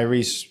with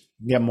Tyrese,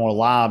 get more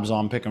lobs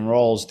on pick and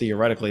rolls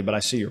theoretically, but I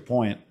see your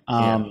point.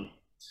 Time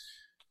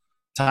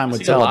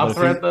would tell. Lob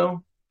threat,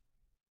 though?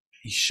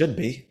 He should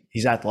be.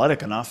 He's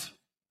athletic enough.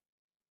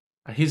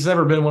 He's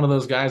never been one of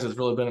those guys that's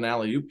really been an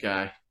alley-oop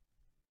guy,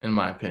 in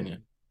my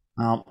opinion.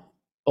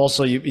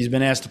 Also, he's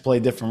been asked to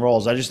play different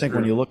roles. I just think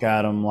when you look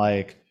at him,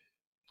 like,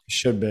 he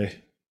should be.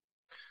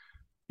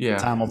 Yeah.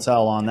 Time will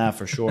tell on that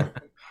for sure.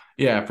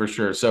 Yeah, for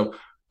sure. So,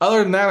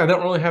 other than that, I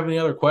don't really have any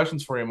other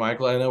questions for you,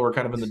 Michael. I know we're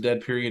kind of in the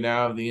dead period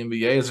now of the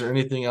NBA. Is there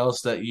anything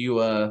else that you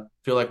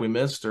feel like we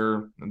missed,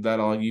 or that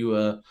all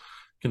you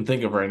can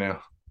think of right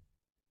now?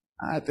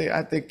 I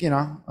think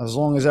as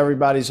long as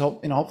everybody's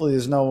hopefully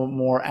there's no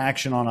more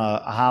action on a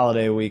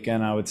holiday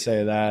weekend. I would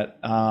say that.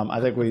 I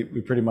think we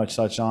pretty much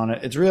touched on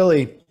it. It's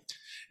really,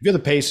 if you're the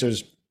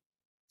Pacers,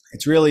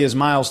 it's really, is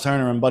Myles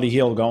Turner and Buddy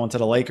Hield going to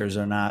the Lakers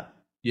or not?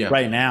 Yeah.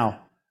 Right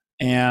now,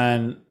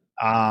 and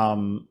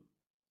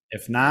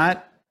if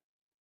not,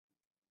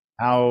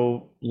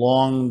 how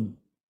long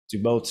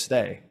do both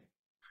stay?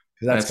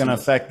 Because that's going to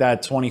affect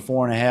that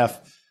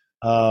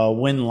 24.5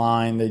 win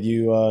line that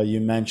you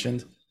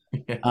mentioned.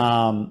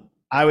 Yeah.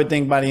 I would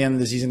think by the end of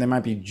the season, they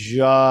might be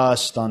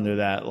just under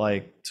that,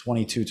 like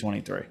 22,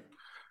 23.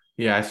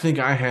 Yeah, I think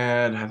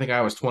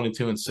I was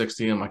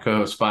 22-60, and my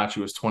co-host Facci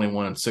was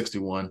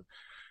 21-61.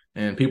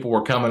 And people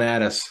were coming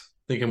at us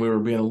thinking we were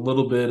being a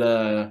little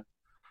bit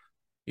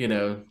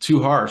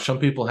too harsh. Some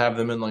people have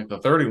them in like the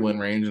 30 win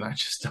range, and I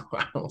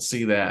don't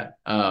see that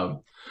I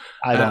don't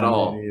at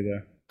all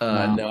either.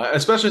 No,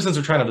 especially since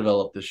they're trying to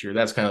develop this year.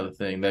 That's kind of the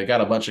thing. They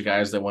got a bunch of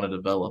guys that want to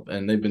develop,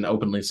 and they've been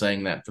openly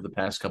saying that for the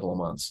past couple of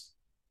months.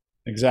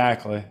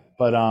 Exactly.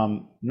 But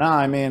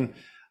I mean,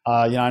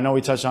 I know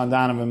we touched on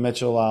Donovan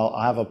Mitchell.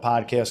 I'll have a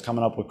podcast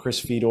coming up with Chris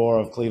Fedor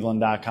of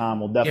Cleveland.com.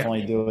 We'll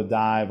definitely do a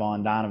dive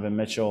on Donovan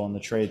Mitchell and the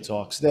trade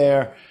talks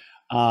there.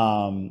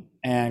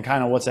 And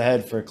kind of what's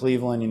ahead for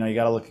Cleveland. You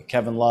got to look at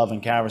Kevin Love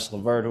and Karis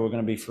LeVert, who are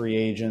going to be free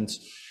agents,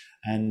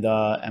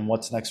 and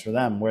what's next for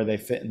them, where they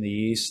fit in the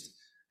East.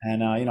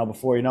 And,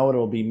 before you know it,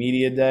 it'll be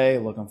media day.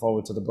 Looking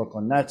forward to the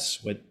Brooklyn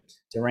Nets with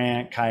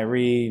Durant,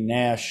 Kyrie,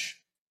 Nash.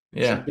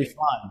 Yeah. Should be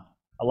fun.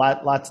 A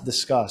lot to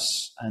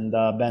discuss. And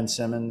Ben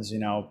Simmons,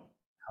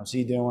 how's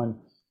he doing?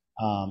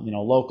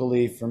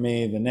 Locally for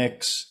me, the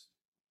Knicks,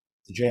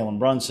 the Jalen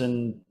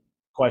Brunson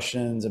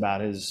questions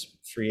about his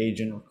free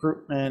agent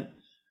recruitment.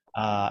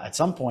 At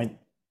some point,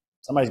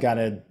 somebody's got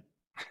to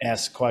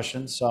ask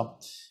questions. So,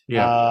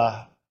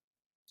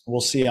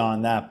 we'll see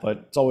on that.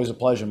 But it's always a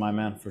pleasure, my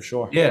man, for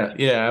sure.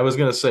 Yeah. I was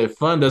gonna say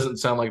fun doesn't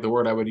sound like the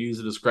word I would use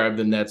to describe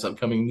the Nets'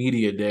 upcoming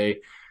media day.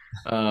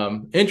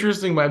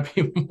 Interesting might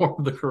be more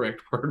the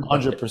correct word.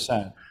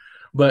 100%.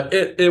 But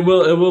it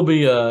will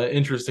be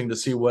interesting to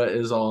see what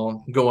is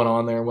all going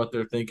on there and what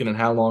they're thinking and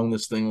how long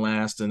this thing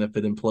lasts, and if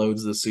it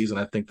implodes this season.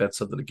 I think that's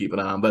something to keep an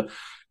eye on. But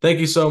thank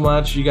you so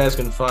much. You guys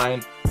can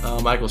find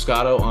Michael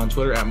Scotto on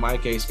Twitter at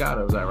Mike A.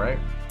 Scotto. Is that right?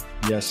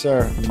 Yes,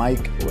 sir.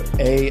 Mike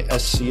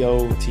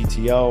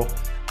ASCOTTO.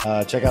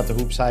 Check out the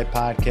Hoops Hype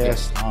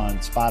podcast on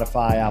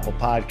Spotify, Apple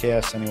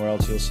Podcasts, anywhere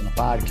else you listen to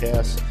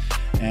podcasts.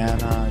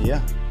 And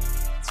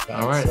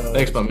all right.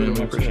 Thanks, my man.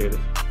 We appreciate it.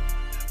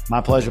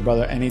 My pleasure,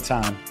 brother.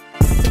 Anytime.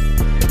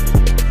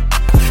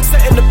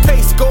 Setting the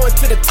pace, going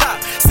to the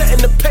top.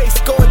 Setting the pace,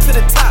 going to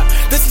the top.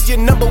 This is your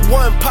number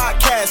one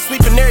podcast.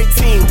 Sweeping every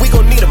team. We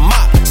gon' need a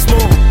mop.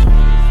 Smooth.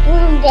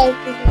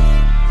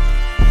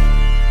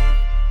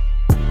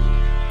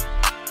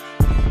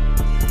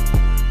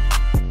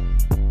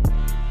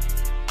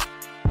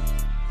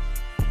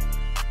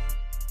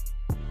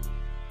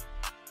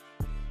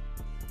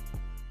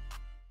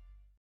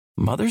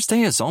 Mother's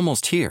Day is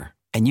almost here,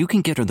 and you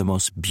can get her the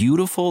most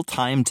beautiful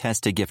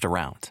time-tested gift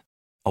around.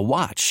 A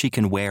watch she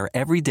can wear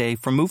every day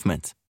from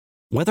Movement.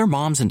 Whether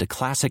mom's into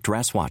classic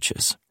dress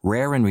watches,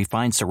 rare and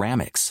refined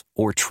ceramics,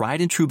 or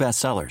tried-and-true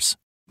bestsellers,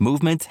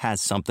 Movement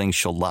has something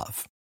she'll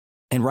love.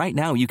 And right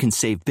now, you can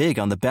save big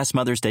on the best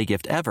Mother's Day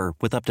gift ever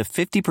with up to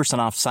 50%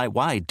 off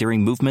site-wide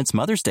during Movement's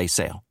Mother's Day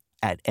sale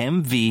at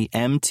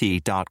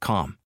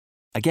MVMT.com.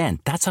 Again,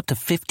 that's up to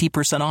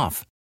 50%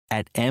 off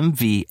at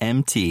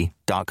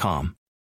MVMT.com.